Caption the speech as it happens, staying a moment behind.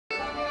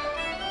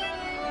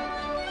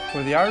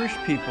For the Irish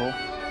people,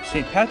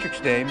 St. Patrick's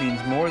Day means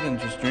more than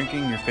just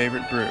drinking your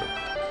favorite brew.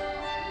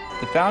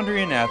 The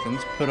Foundry in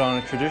Athens put on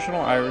a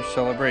traditional Irish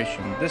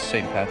celebration this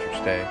St. Patrick's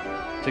Day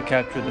to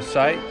capture the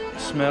sight,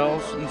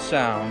 smells, and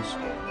sounds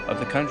of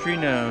the country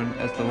known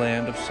as the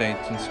land of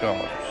saints and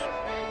scholars.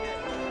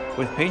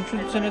 With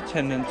patrons in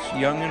attendance,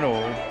 young and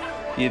old,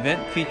 the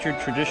event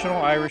featured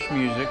traditional Irish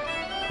music,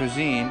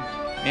 cuisine,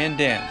 and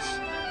dance,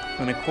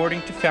 and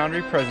according to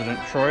Foundry President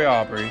Troy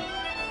Aubrey,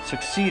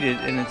 succeeded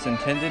in its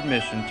intended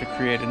mission to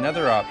create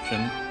another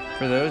option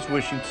for those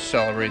wishing to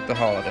celebrate the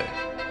holiday.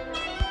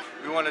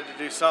 We wanted to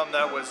do something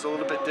that was a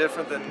little bit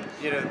different than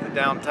the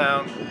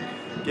downtown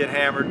get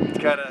hammered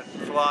kind of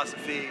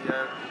philosophy.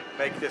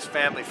 Make this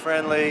family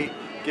friendly,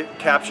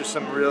 capture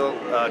some real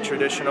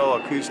traditional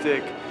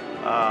acoustic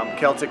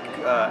Celtic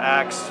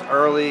acts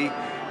early.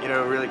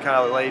 Really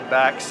kind of laid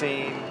back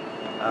scene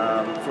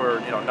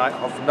for night.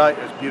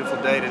 It was a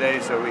beautiful day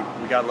today, so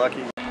we got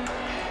lucky.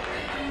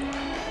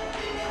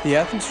 The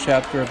Athens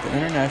chapter of the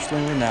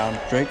internationally renowned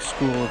Drake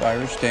School of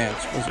Irish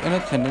Dance was in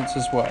attendance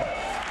as well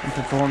and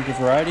performed a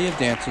variety of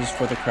dances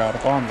for the crowd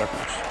of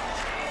onlookers.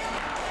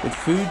 With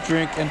food,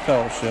 drink, and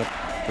fellowship,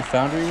 the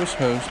Foundry was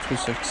host to a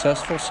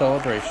successful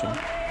celebration,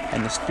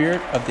 and the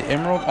spirit of the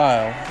Emerald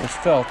Isle was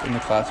felt in the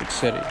classic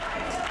city.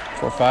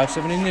 For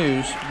 570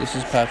 News, this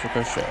is Patrick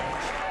O'Shea.